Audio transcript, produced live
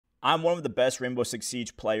I'm one of the best Rainbow Six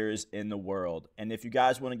Siege players in the world. And if you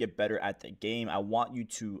guys want to get better at the game, I want you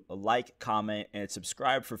to like, comment, and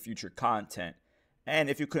subscribe for future content. And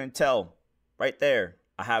if you couldn't tell, right there,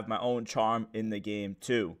 I have my own charm in the game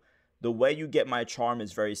too. The way you get my charm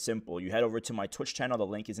is very simple. You head over to my Twitch channel, the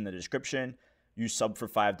link is in the description. You sub for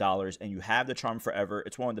 $5 and you have the charm forever.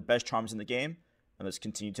 It's one of the best charms in the game. And let's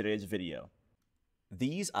continue today's video.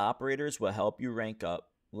 These operators will help you rank up.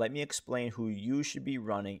 Let me explain who you should be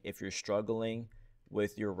running if you're struggling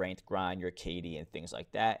with your ranked grind, your KD, and things like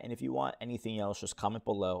that. And if you want anything else, just comment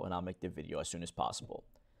below and I'll make the video as soon as possible.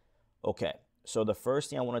 Okay, so the first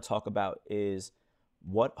thing I want to talk about is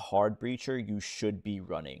what hard breacher you should be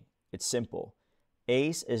running. It's simple.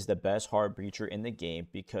 Ace is the best hard breacher in the game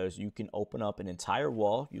because you can open up an entire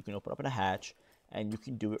wall, you can open up a hatch, and you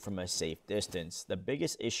can do it from a safe distance. The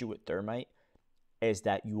biggest issue with Thermite is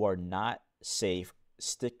that you are not safe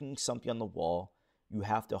sticking something on the wall. You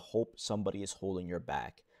have to hope somebody is holding your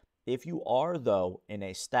back. If you are, though, in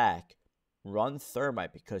a stack, run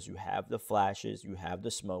Thermite because you have the flashes, you have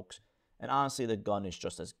the smokes, and honestly, the gun is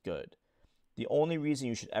just as good. The only reason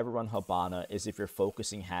you should ever run Hibana is if you're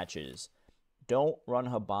focusing hatches. Don't run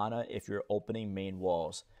Hibana if you're opening main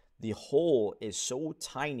walls. The hole is so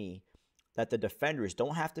tiny that the defenders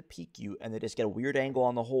don't have to peek you and they just get a weird angle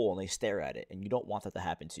on the hole and they stare at it, and you don't want that to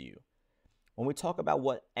happen to you. When we talk about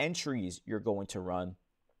what entries you're going to run,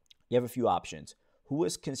 you have a few options. Who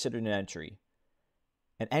is considered an entry?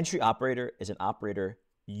 An entry operator is an operator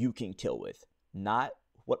you can kill with, not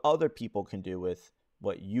what other people can do with,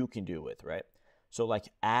 what you can do with, right? So like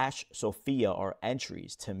Ashe, Sophia are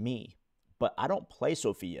entries to me, but I don't play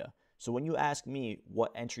Sophia. So when you ask me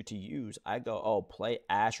what entry to use, I go, oh, play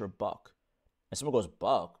Ashe or Buck. And someone goes,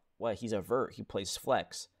 Buck? What? He's a vert. He plays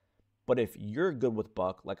flex. But if you're good with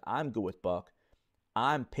Buck, like I'm good with Buck,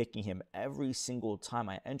 I'm picking him every single time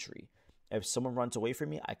I entry. If someone runs away from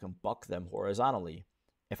me, I can buck them horizontally.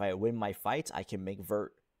 If I win my fights, I can make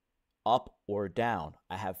vert up or down.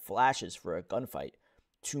 I have flashes for a gunfight.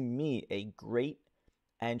 To me, a great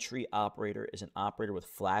entry operator is an operator with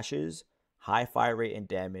flashes, high fire rate and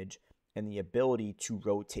damage, and the ability to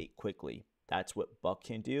rotate quickly. That's what Buck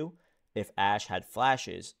can do. If Ashe had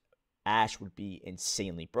flashes, Ashe would be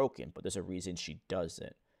insanely broken, but there's a reason she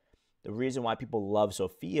doesn't. The reason why people love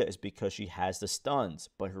Sophia is because she has the stuns,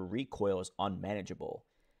 but her recoil is unmanageable.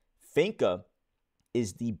 Finka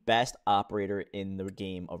is the best operator in the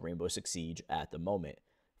game of Rainbow Six Siege at the moment.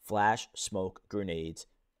 Flash, smoke, grenades,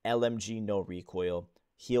 LMG no recoil,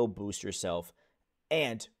 heal boost yourself,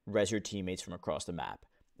 and res your teammates from across the map.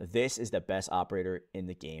 This is the best operator in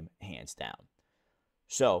the game, hands down.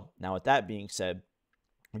 So, now with that being said,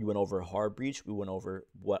 we went over hard breach, we went over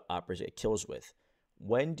what operators it kills with.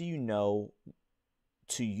 When do you know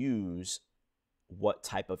to use what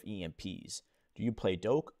type of EMPs? Do you play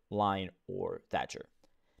Doke, Line, or Thatcher?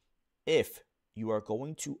 If you are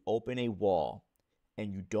going to open a wall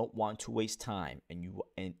and you don't want to waste time and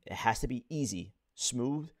it has to be easy,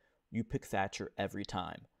 smooth, you pick Thatcher every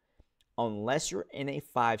time. Unless you're in a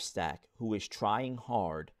 5-stack who is trying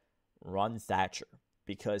hard, run Thatcher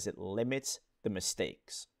because it limits the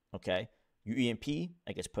mistakes, okay? You EMP,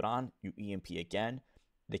 it gets put on, you EMP again,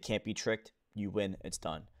 they can't be tricked, you win, it's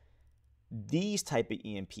done. These type of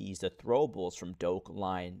EMPs, the throwables from Doke,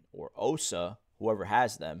 Line, or Osa, whoever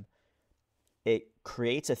has them, it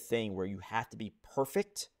creates a thing where you have to be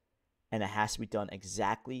perfect and it has to be done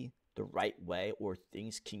exactly the right way or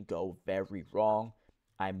things can go very wrong.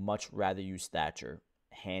 I much rather use Thatcher,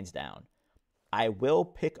 hands down. I will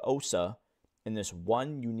pick Osa in this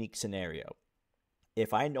one unique scenario.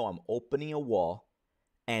 If I know I'm opening a wall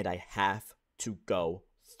and I have to go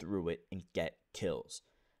through it and get kills.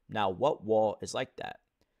 Now, what wall is like that?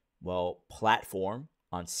 Well, platform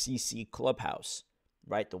on CC Clubhouse,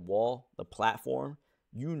 right? The wall, the platform,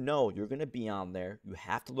 you know you're going to be on there. You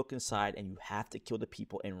have to look inside and you have to kill the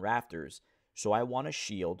people in rafters. So I want a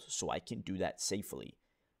shield so I can do that safely.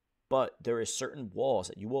 But there are certain walls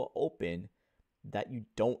that you will open that you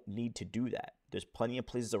don't need to do that. There's plenty of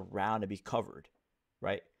places around to be covered,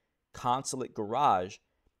 right? Consulate Garage,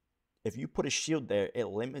 if you put a shield there, it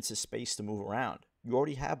limits the space to move around. You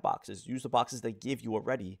already have boxes. Use the boxes they give you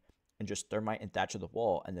already and just Thermite and Thatcher the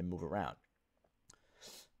wall and then move around.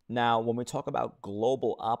 Now, when we talk about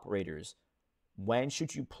global operators, when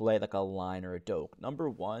should you play like a Line or a Doke? Number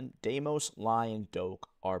one, Deimos, Lion, Doke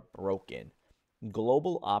are broken.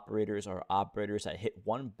 Global operators are operators that hit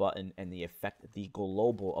one button and they affect the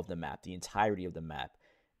global of the map, the entirety of the map,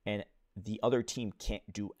 and the other team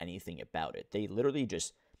can't do anything about it. They literally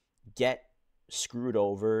just get screwed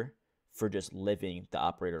over for just living the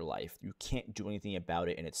operator life. You can't do anything about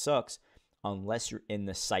it, and it sucks unless you're in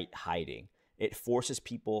the site hiding. It forces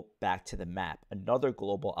people back to the map. Another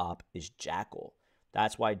global op is Jackal.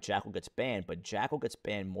 That's why Jackal gets banned, but Jackal gets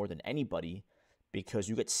banned more than anybody because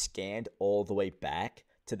you get scanned all the way back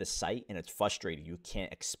to the site, and it's frustrating. You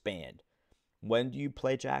can't expand. When do you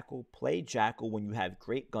play Jackal? Play Jackal when you have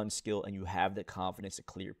great gun skill and you have the confidence to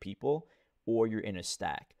clear people, or you're in a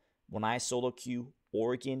stack. When I solo queue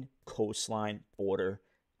Oregon, coastline, border,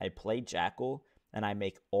 I play Jackal, and I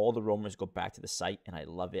make all the roamers go back to the site, and I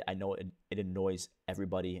love it. I know it annoys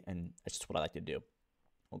everybody, and that's just what I like to do.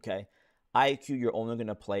 Okay? IQ, you're only going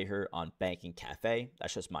to play her on Banking Cafe.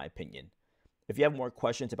 That's just my opinion. If you have more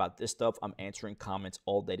questions about this stuff, I'm answering comments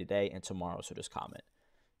all day today and tomorrow, so just comment.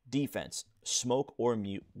 Defense, smoke or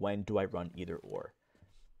mute. When do I run either or?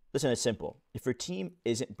 Listen, it's simple. If your team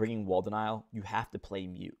isn't bringing wall denial, you have to play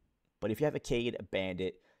mute. But if you have a Cade, a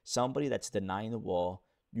Bandit, somebody that's denying the wall,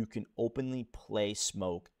 you can openly play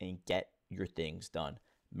smoke and get your things done.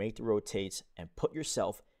 Make the rotates and put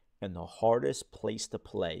yourself in the hardest place to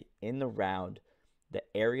play in the round, the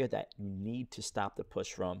area that you need to stop the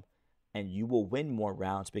push from, and you will win more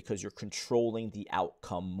rounds because you're controlling the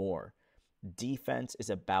outcome more. Defense is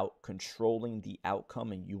about controlling the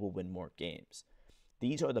outcome, and you will win more games.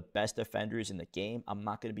 These are the best defenders in the game. I'm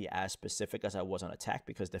not going to be as specific as I was on attack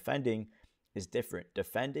because defending is different.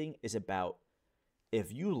 Defending is about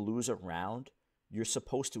if you lose a round, you're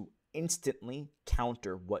supposed to instantly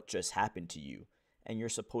counter what just happened to you. And you're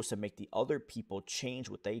supposed to make the other people change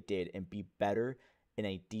what they did and be better in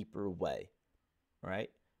a deeper way, right?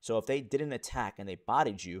 So if they didn't attack and they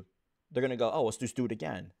bodied you, they're going to go, oh, let's just do it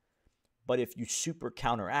again. But if you super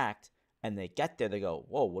counteract and they get there, they go,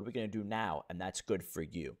 whoa, what are we going to do now? And that's good for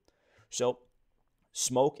you. So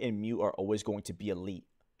smoke and mute are always going to be elite.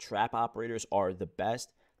 Trap operators are the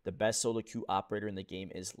best. The best solo queue operator in the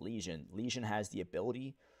game is Lesion. Lesion has the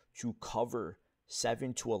ability to cover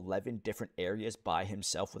 7 to 11 different areas by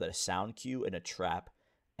himself with a sound cue and a trap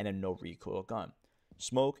and a no recoil gun.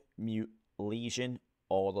 Smoke, mute, Lesion,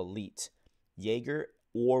 all elite. Jaeger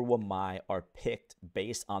or Wamai are picked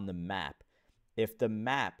based on the map. If the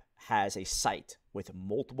map has a site with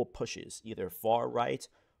multiple pushes, either far right,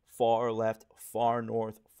 far left, far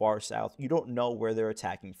north, far south, you don't know where they're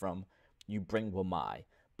attacking from, you bring Wamai.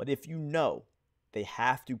 But if you know they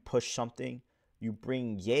have to push something, you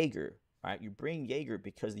bring Jaeger, right? You bring Jaeger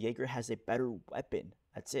because the Jaeger has a better weapon.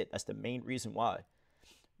 That's it. That's the main reason why.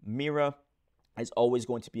 Mira is always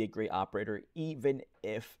going to be a great operator, even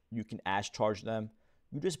if you can Ash charge them.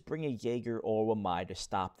 You just bring a Jaeger or Wamai to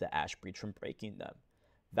stop the Ash Breach from breaking them.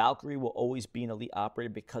 Valkyrie will always be an elite operator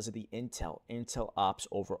because of the intel. Intel ops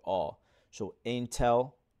overall. So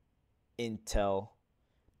intel, intel,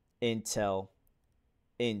 intel,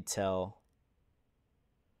 intel,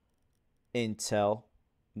 intel,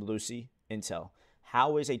 Lucy, intel.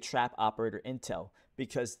 How is a trap operator intel?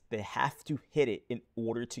 Because they have to hit it in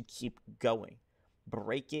order to keep going.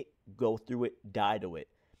 Break it, go through it, die to it.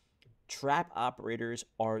 Trap operators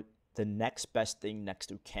are the next best thing next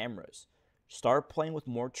to cameras. Start playing with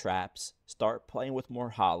more traps. Start playing with more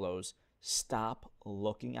hollows. Stop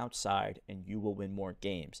looking outside and you will win more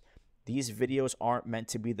games. These videos aren't meant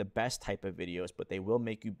to be the best type of videos, but they will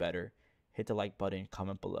make you better. Hit the like button,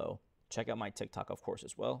 comment below. Check out my TikTok, of course,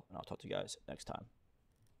 as well. And I'll talk to you guys next time.